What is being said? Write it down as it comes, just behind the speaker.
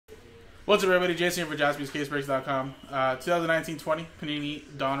What's up, everybody? Jason here for JaspysCaseBreaks.com. 2019-20 Panini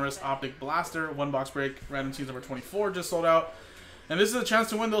Donruss Optic Blaster, one box break, random teams number 24 just sold out. And this is a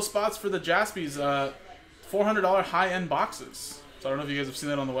chance to win those spots for the Jaspys $400 high-end boxes. So I don't know if you guys have seen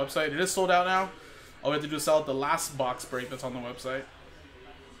that on the website. It is sold out now. All we have to do is sell out the last box break that's on the website.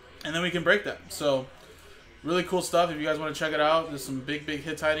 And then we can break them. So really cool stuff. If you guys want to check it out, there's some big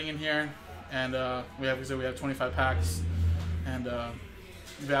hits hiding in here. And we have 25 packs. And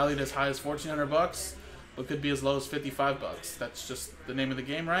valued as high as $1,400, but could be as low as $55. That's just the name of the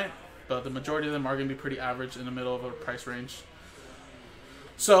game, right? But the majority of them are going to be pretty average in the middle of a price range.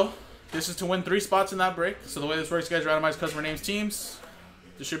 So this is to win 3 spots in that break. So the way this works, guys, randomize customer names, teams,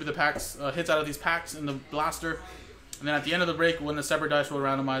 distribute the packs, hits out of these packs in the blaster, and then at the end of the break, win a separate dice roll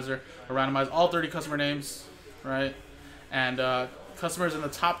randomizer, or randomize all 30 customer names, right? And customers in the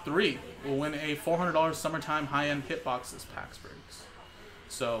top 3 will win a $400 summertime high-end hitboxes packs breaks.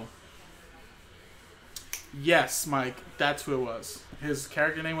 So, yes, Mike, that's who it was. His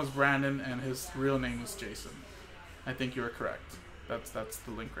character name was Brandon, and his real name was Jason. I think you were correct. That's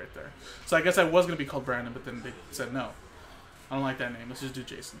the link right there. So I guess I was going to be called Brandon, but then they said, no, I don't like that name. Let's just do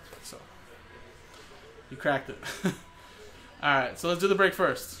Jason. So, you cracked it. Alright, so let's do the break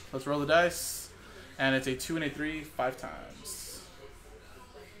first. Let's roll the dice. And it's a 2 and a 3, 5 times.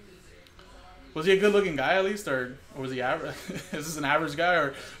 Was he a good-looking guy at least, or was he average? Is this an average guy,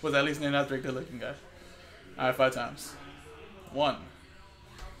 or was at least named after a good-looking guy? All right, 5 times. 1,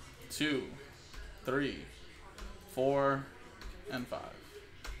 2, 3, 4, and 5.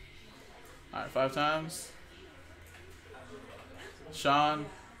 All right, 5 times. Sean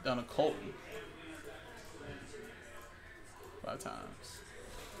down to Colton. 5 times.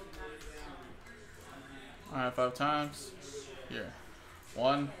 All right, 5 times. Here.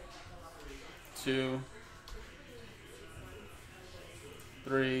 1, 2,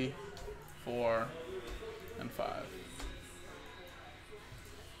 3, 4, and 5.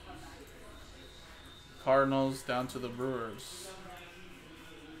 Cardinals down to the Brewers.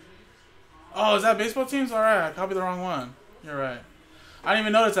 Oh, is that baseball teams? Alright, I copied the wrong one. You're right. I didn't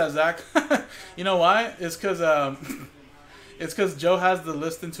even notice that, Zach. You know why? It's because Joe has the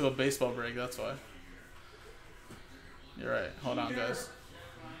list into a baseball break. That's why. You're right. Hold on, guys.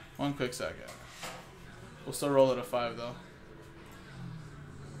 One quick second. We'll still roll it a 5, though.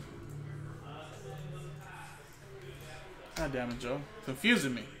 God damn it, Joe.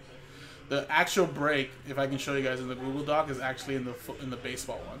 Confusing me. The actual break, if I can show you guys in the Google Doc, is actually in the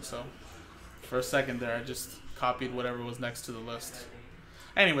baseball one. So, for a second there, I just copied whatever was next to the list.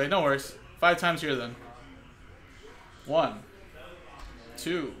 Anyway, no worries. 5 times here, then. 1,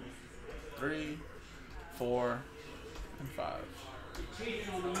 2, 3, 4, and 5.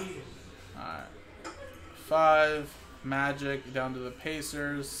 Alright. 5, Magic, down to the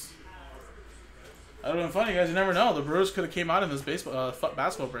Pacers. That would have been funny, guys. You never know. The Brewers could have came out in this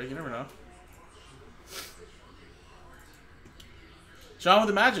basketball break. You never know. John with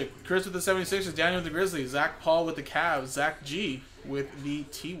the Magic. Chris with the 76ers. Daniel with the Grizzlies. Zach Paul with the Cavs. Zach G with the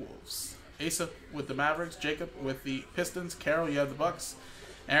T-Wolves. Asa with the Mavericks. Jacob with the Pistons. Carol, you have the Bucks.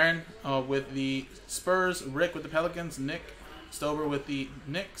 Aaron with the Spurs. Rick with the Pelicans. Nick Stober with the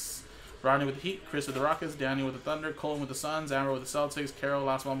Knicks. Rodney with the Heat, Chris with the Rockets, Daniel with the Thunder, Colin with the Suns, Amber with the Celtics, Carol,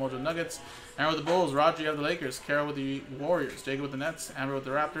 Last Mile Mojo Nuggets, Aaron with the Bulls, Roger, you have the Lakers, Carol with the Warriors, Jacob with the Nets, Amber with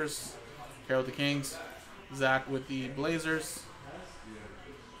the Raptors, Carol with the Kings, Zach with the Blazers,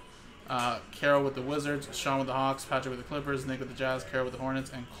 Carol with the Wizards, Sean with the Hawks, Patrick with the Clippers, Nick with the Jazz, Carol with the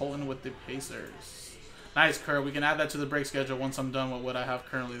Hornets, and Colton with the Pacers. Nice, Kurt. We can add that to the break schedule once I'm done with what I have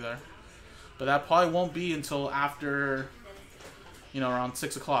currently there. But that probably won't be until after, around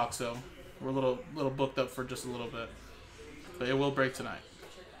 6 o'clock, so we're a little booked up for just a little bit. But it will break tonight.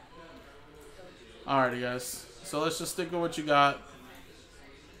 Alrighty, guys. So let's just stick with what you got.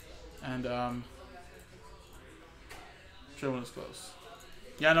 And, show when it's close.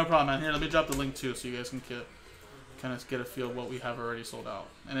 Yeah, no problem, man. Here, let me drop the link, too, so you guys can kind of get a feel of what we have already sold out.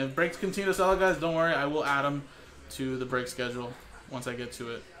 And if breaks continue to sell out, guys, don't worry. I will add them to the break schedule once I get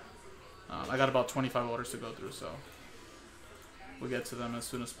to it. I got about 25 orders to go through, so we'll get to them as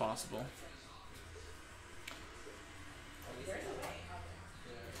soon as possible.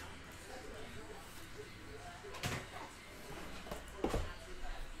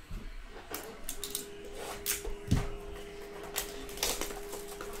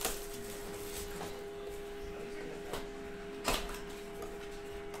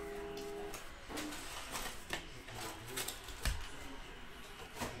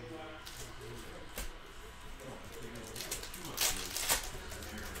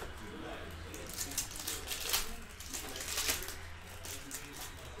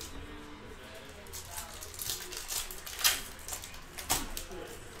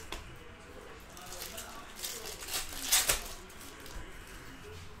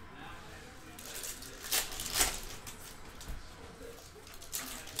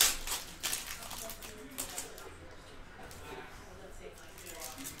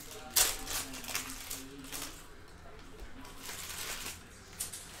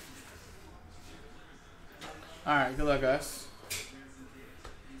 Alright, good luck, guys.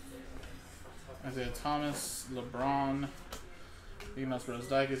 Isaiah Thomas, LeBron, Ignas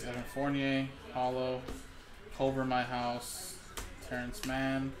Brazdeikis, Evan Fournier, Hollow, Over My House, Terrence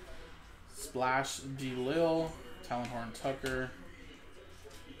Mann, Splash D. Lil, Talon Horn Tucker,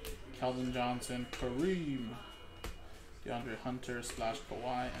 Keldon Johnson, Kareem, DeAndre Hunter, Splash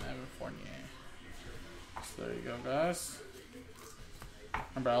Kawhi, and Evan Fournier. So there you go, guys.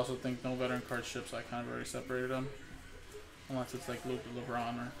 Remember, I also think no veteran card ships. I kind of already separated them. Unless it's like Luke,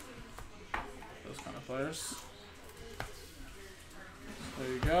 LeBron, or those kind of players. So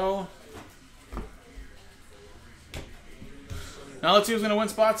there you go. Now let's see who's going to win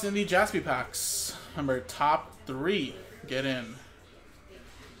spots in the Jaspy packs. Remember, top 3 get in.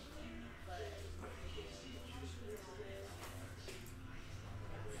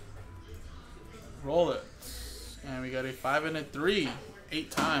 Roll it. And we got a 5 and a 3. 8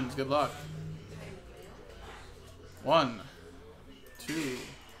 times. Good luck. 1, 2,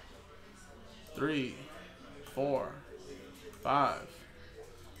 3, 4, 5,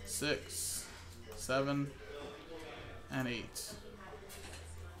 6, 7, and 8.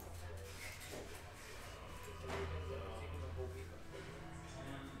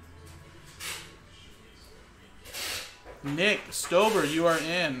 Nick Stober, you are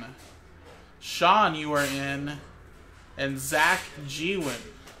in. Sean, you are in. And Zach Gwin.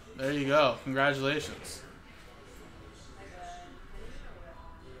 There you go. Congratulations.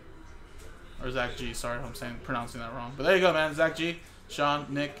 Or Zach G. Sorry if I'm pronouncing that wrong. But there you go, man. Zach G, Sean,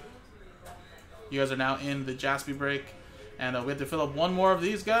 Nick. You guys are now in the Jaspy break. And we have to fill up one more of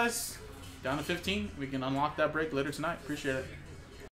these guys. Down to 15. We can unlock that break later tonight. Appreciate it.